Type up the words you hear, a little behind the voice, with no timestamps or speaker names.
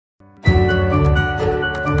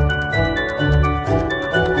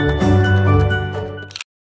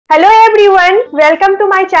everyone, welcome to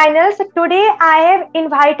my channel. So today I have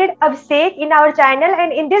invited Abhishek in our channel,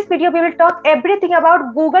 and in this video we will talk everything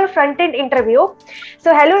about Google front-end interview.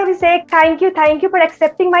 So hello Abhishek, thank you for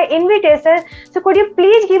accepting my invitation. So could you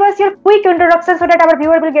please give us your quick introduction so that our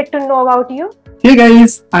viewer will get to know about you? Hey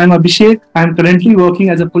guys, I'm Abhishek. I'm currently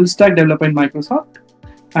working as a full stack developer in Microsoft,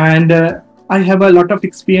 and I have a lot of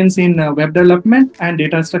experience in web development and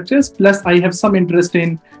data structures. Plus, I have some interest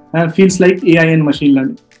in fields like AI and machine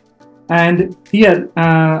learning. And here,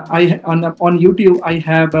 on YouTube, I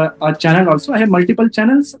have a channel also. I have multiple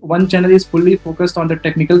channels. One channel is fully focused on the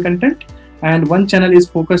technical content, and one channel is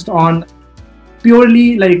focused on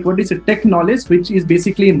purely tech knowledge, which is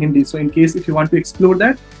basically in Hindi. So in case if you want to explore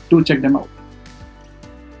that, do check them out.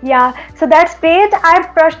 Yeah, so that's great. I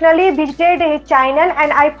personally visited his channel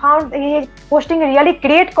and I found he is posting really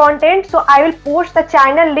great content. So I will post the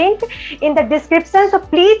channel link in the description. So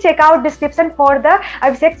please check out description for the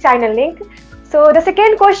Abhishek channel link. So the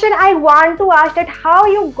second question I want to ask that how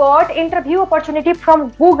you got interview opportunity from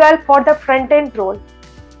Google for the front-end role.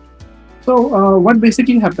 So what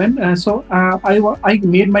basically happened? I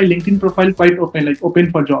made my LinkedIn profile quite open, like open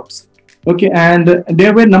for jobs. Okay, and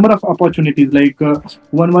there were a number of opportunities, like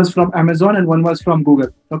one was from Amazon and one was from Google.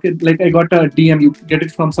 Okay, like I got a DM, you get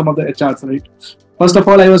it from some of the HRs, right? First of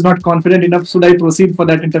all, I was not confident enough, should I proceed for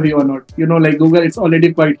that interview or not? You know, like Google, it's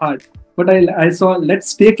already quite hard. But I saw,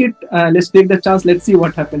 let's take it, let's take the chance, let's see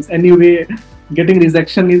what happens. Anyway, getting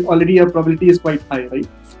rejection is already a probability is quite high, right?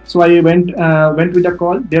 So I went with a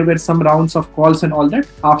call. There were some rounds of calls and all that.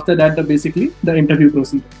 After that, basically the interview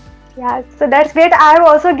proceeded. Yeah, so that's great. I have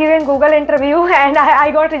also given Google interview and I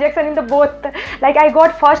got rejection in the both. Like I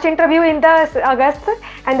got first interview in the August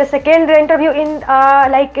and the second interview in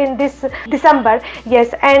this December.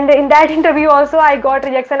 Yes, and in that interview also I got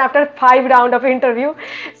rejection after 5 rounds of interview.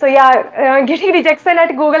 So yeah, getting rejection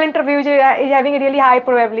at Google interview is having a really high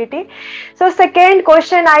probability. So second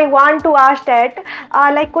question I want to ask that,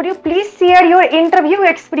 could you please share your interview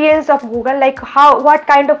experience of Google? Like what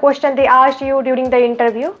kind of question they asked you during the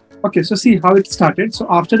interview? Okay, so see how it started. So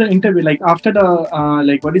after the interview, after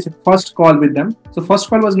the first call with them. So first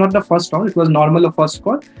call was not the first round; it was normal first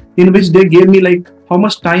call, in which they gave me how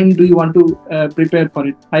much time do you want to prepare for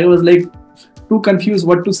it? I was too confused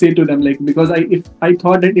what to say to them, because I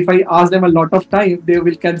thought that if I ask them a lot of time, they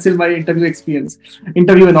will cancel my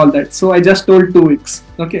interview and all that. So I just told 2 weeks.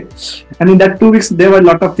 Okay, and in that 2 weeks there were a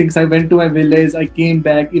lot of things. I went to my village, I came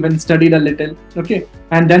back, even studied a little. Okay,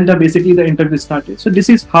 and then basically the interview started. So this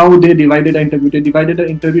is how they divided the interview. They divided the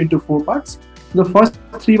interview into 4 parts. The first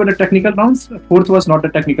 3 were the technical rounds. The fourth was not the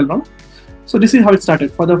technical round. So this is how it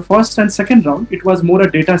started. For the first and second round, it was more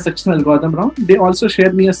a data section algorithm round. They also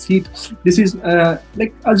shared me a sheet. This is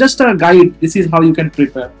just a guide. This is how you can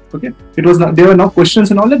prepare. Okay, it was not. There were no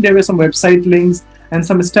questions and all that. There were some website links and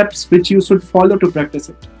some steps which you should follow to practice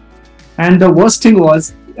it. And the worst thing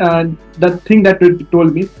was the thing that it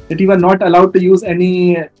told me that you are not allowed to use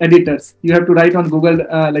any editors. You have to write on Google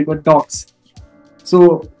Docs.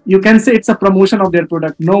 So you can say it's a promotion of their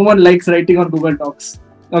product. No one likes writing on Google Docs.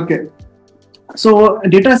 Okay. So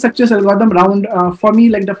data structures algorithm round for me,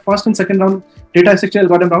 the first and second round data structure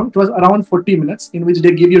algorithm round, it was around 40 minutes, in which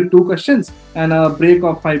they give you 2 questions and a break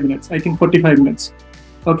of 5 minutes. I think 45 minutes.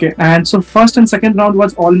 Okay, and so first and second round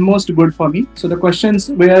was almost good for me. So the questions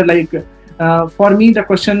were for me the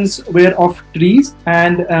questions were of trees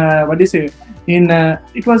and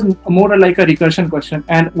it was more like a recursion question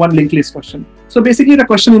and one linked list question. So basically the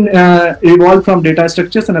question evolved from data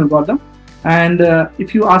structures and algorithm. And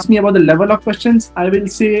if you ask me about the level of questions, I will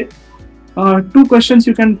say 2 questions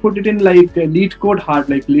you can put it in lead code hard.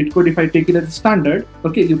 Like lead code, if I take it as a standard,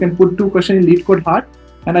 okay, you can put 2 questions in lead code hard.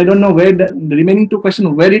 And I don't know where the remaining 2 questions,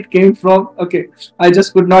 where it came from. Okay, I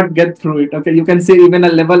just could not get through it. Okay, you can say even a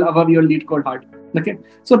level above your lead code hard. Okay,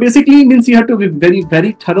 so basically means you have to be very,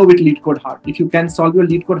 very thorough with lead code hard. If you can solve your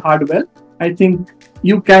lead code hard well, I think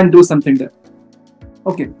you can do something there.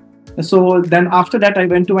 Okay. So then after that, I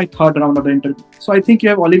went to my third round of the interview. So I think you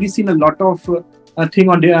have already seen a lot of thing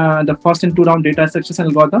on the first and 2 round data structures and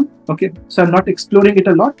algorithm. Okay, so I'm not exploring it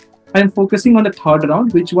a lot. I'm focusing on the third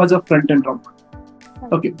round, which was a front-end round.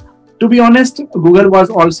 Okay, to be honest, Google was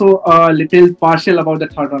also a little partial about the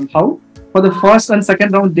third round. How? For the first and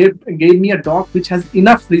second round, they gave me a doc which has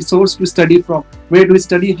enough resource to study from. Where do we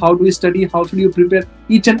study? How do we study? How should you prepare?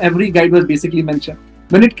 Each and every guide was basically mentioned.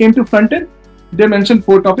 When it came to front-end, they mentioned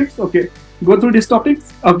 4 topics. Okay, go through these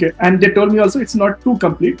topics. Okay, and they told me also it's not too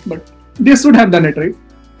complete, but they should have done it, right?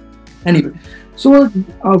 Anyway, So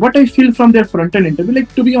what I feel from their front-end interview,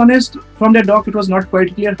 like to be honest, from their doc, it was not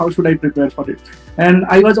quite clear how should I prepare for it. And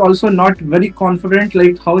I was also not very confident,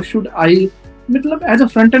 like how should I, as a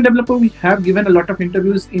front-end developer, we have given a lot of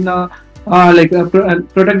interviews in a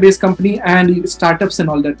product-based company and startups and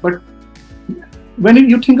all that. But when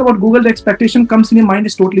you think about Google, the expectation comes in your mind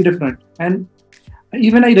is totally different. And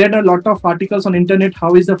even I read a lot of articles on internet,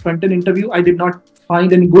 how is the front-end interview? I did not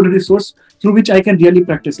find any good resource through which I can really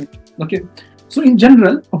practice it. Okay. So in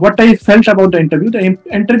general, what I felt about the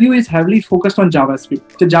interview is heavily focused on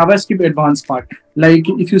JavaScript, the JavaScript advanced part. Like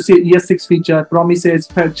if you say ES6 feature, promises,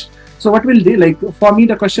 fetch. So what will they like? For me,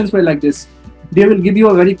 the questions were like this. They will give you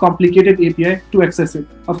a very complicated API to access it.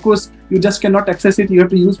 Of course, you just cannot access it. You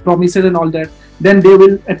have to use promises and all that. Then they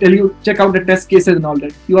will tell you, check out the test cases and all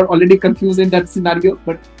that. You are already confused in that scenario,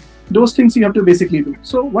 but those things you have to basically do.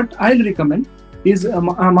 So what I'll recommend is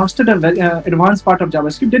master the advanced part of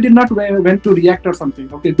JavaScript. They did not went to React or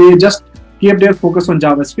something. Okay, they just kept their focus on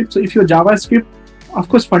JavaScript. So if your JavaScript, of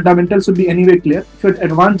course, fundamentals should be anyway clear. If your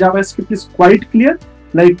advanced JavaScript is quite clear,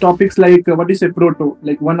 like topics like proto,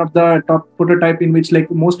 like one of the top prototype in which like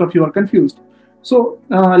most of you are confused. So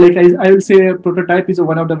like I will say prototype is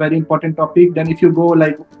one of the very important topic. Then if you go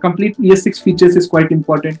like complete ES6 features is quite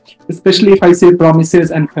important, especially if I say promises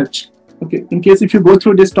and fetch. Okay, in case if you go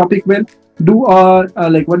through this topic well, do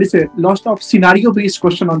lots of scenario based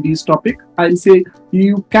question on this topic. I'll say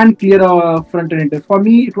you can clear a front end interview. For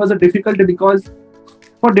me, it was a difficulty because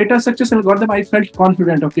for data structures algorithm, I felt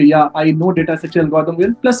confident. Okay, yeah, I know data structure algorithm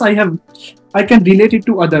well. Plus, I can relate it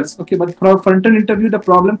to others. Okay, but for front end interview, the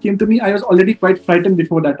problem came to me. I was already quite frightened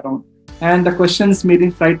before that round, and the questions made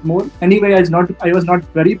me fright more. Anyway, I was not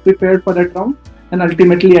very prepared for that round, and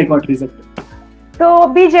ultimately I got rejected. So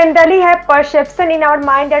we generally have perception in our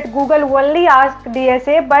mind that Google only asks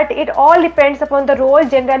DSA, but it all depends upon the role.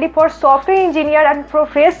 Generally for software engineer and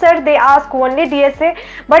professor, they ask only DSA.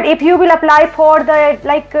 But if you will apply for the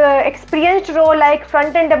experienced role like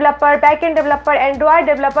front-end developer, back-end developer, Android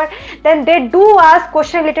developer, then they do ask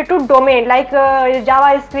question related to domain like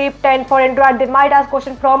JavaScript, and for Android they might ask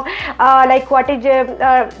question from what is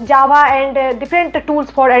Java and different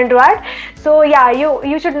tools for Android. So yeah,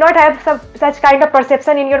 you should not have such kind of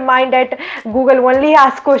perception in your mind that Google only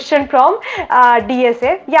asks question from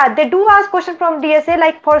DSA. Yeah, they do ask question from DSA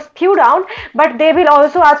like for few round, but they will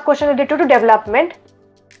also ask question related to development.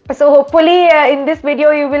 So hopefully in this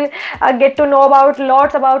video you will get to know about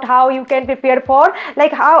lots about how you can prepare for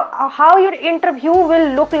like how your interview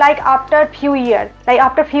will look like after few years, like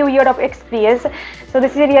after few years of experience. So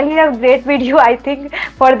this is really a great video, I think,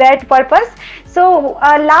 for that purpose. So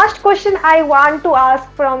last question I want to ask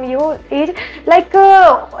from you is like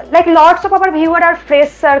lots of our viewers are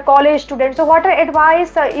fresher college students. So what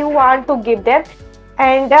advice you want to give them?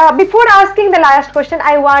 And before asking the last question,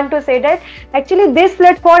 I want to say that actually this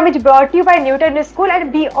platform is brought to you by Nutanix School,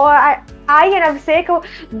 and I and Abhishek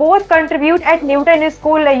both contribute at Nutanix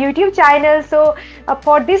School YouTube channel. So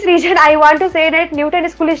for this reason, I want to say that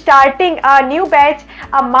Nutanix School is starting a new batch,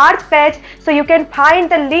 a March batch. So you can find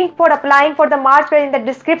the link for applying for the March batch in the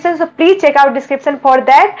description. So please check out description for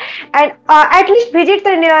that, and at least visit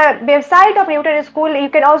the website of Nutanix School. You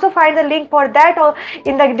can also find the link for that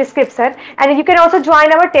in the description, and you can also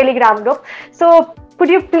join our Telegram group. So could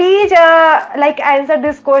you please answer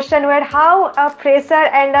this question where how a fresher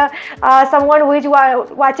and someone who is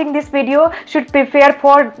watching this video should prepare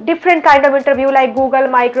for different kind of interview like Google,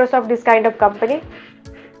 Microsoft, this kind of company?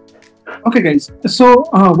 Okay guys, so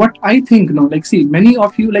what I think now, many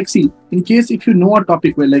of you in case if you know a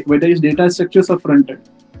topic well, like whether it's data structures or front end,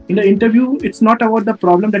 in the interview it's not about the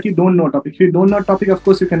problem that you don't know a topic. If you don't know a topic, of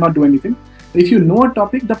course you cannot do anything. If you know a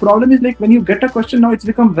topic, the problem is like when you get a question, now it's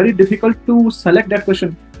become very difficult to select that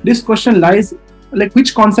question. This question lies like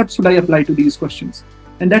which concepts should I apply to these questions,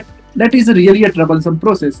 and that is really a troublesome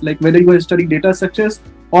process, like whether you are studying data structures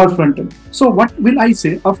or front end. So what will I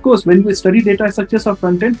say? Of course, when you study data structures or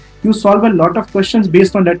front end, you solve a lot of questions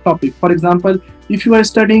based on that topic. For example, if you are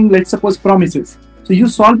studying, let's suppose, promises, so you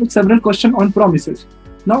solve several questions on promises.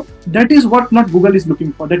 Now that is what not Google is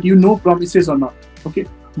looking for, that you know promises or not. Okay,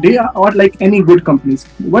 they are like any good companies.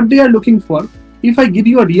 What they are looking for, if I give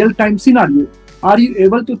you a real-time scenario, are you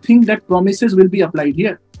able to think that promises will be applied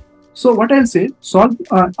here? So what I'll say, solves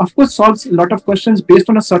a lot of questions based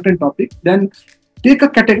on a certain topic. Then take a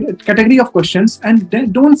category of questions and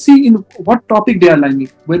then don't see in what topic they are lining.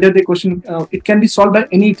 Whether the question, it can be solved by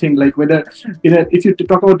anything, like whether if you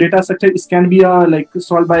talk about data structure, it can be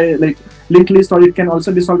solved by linked list, or it can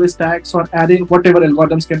also be solved by stacks or array, whatever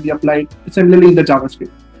algorithms can be applied. Similarly in the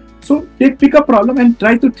JavaScript. So pick a problem and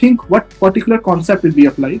try to think what particular concept will be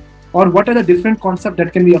applied. or what are the different concepts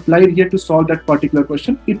that can be applied here to solve that particular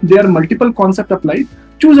question. If there are multiple concepts applied,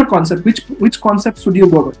 choose a concept. Which concept should you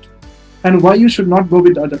go with, and why you should not go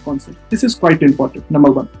with the other concept. This is quite important,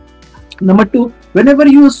 number one. Number two, whenever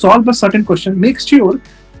you solve a certain question, make sure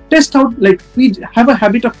test out, like we have a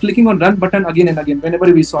habit of clicking on run button again and again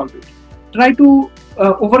whenever we solve it. Try to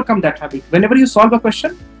overcome that habit. Whenever you solve a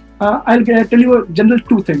question, I'll tell you a general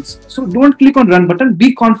two things. So don't click on run button.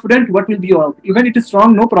 Be confident what will be your output. Even it is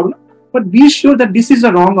wrong, no problem. But be sure that this is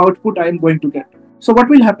the wrong output I am going to get. So what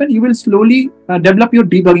will happen? You will slowly develop your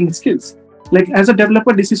debugging skills. Like as a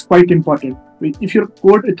developer, this is quite important. If your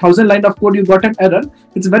code, 1,000 lines of code, you got an error,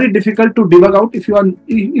 it's very difficult to debug out if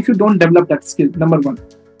you don't develop that skill. Number one.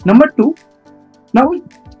 Number two, now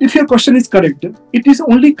if your question is correct, it is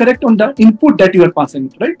only correct on the input that you are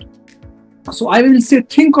passing, right? So I will say,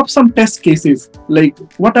 think of some test cases. Like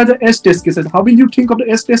what are the edge test cases? How will you think of the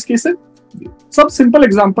edge test cases? Some simple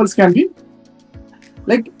examples can be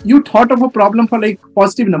like you thought of a problem for like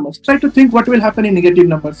positive numbers. Try to think what will happen in negative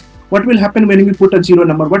numbers. What will happen when you put a zero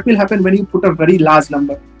number? What will happen when you put a very large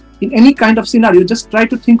number? In any kind of scenario, just try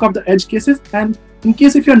to think of the edge cases. And in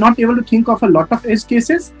case if you're not able to think of a lot of edge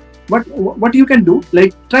cases, what you can do,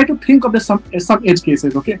 like try to think of the some edge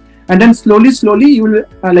cases, okay? And then slowly you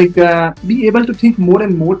will be able to think more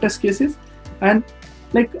and more test cases. And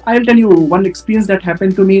like I'll tell you one experience that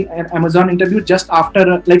happened to me at Amazon interview just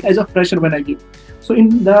after like as a fresher when I give. So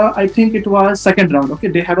in the, I think it was second round, okay,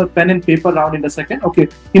 they have a pen and paper round in the second, okay,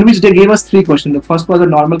 in which they gave us 3 questions. The first was a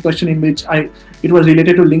normal question in which it was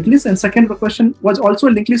related to linked list, and second question was also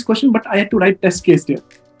a linked list question, but I had to write test case there,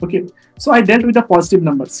 okay. So I dealt with the positive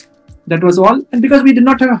numbers. That was all. And because we did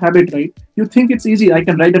not have a habit, right? You think it's easy, I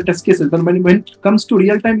can write the test cases, but when it comes to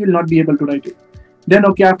real time, you'll not be able to write it. Then,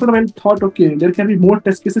 okay, after a while, thought, okay, there can be more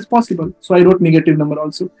test cases possible. So I wrote negative number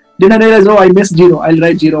also. Then I realized, oh, I missed 0. I'll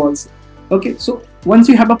write 0 also. Okay, so once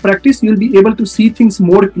you have a practice, you'll be able to see things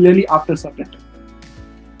more clearly after certain time.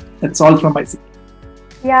 That's all from my side.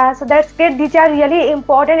 Yeah, so that's great. These are really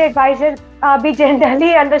important advices. We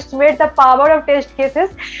generally underestimate the power of test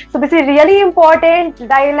cases. So this is really important.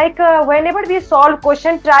 Whenever we solve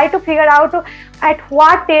question, try to figure out at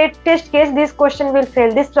what test case this question will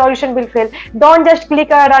fail, this solution will fail. Don't just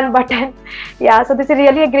click a run button. Yeah, so this is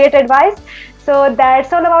really a great advice. So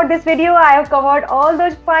that's all about this video. I have covered all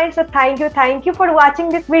those points. So thank you for watching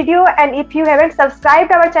this video. And if you haven't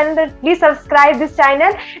subscribed our channel, then please subscribe this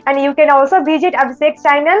channel. And you can also visit Abhishek's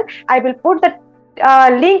channel. I will put the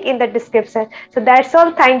link in the description. So that's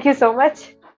all. Thank you so much.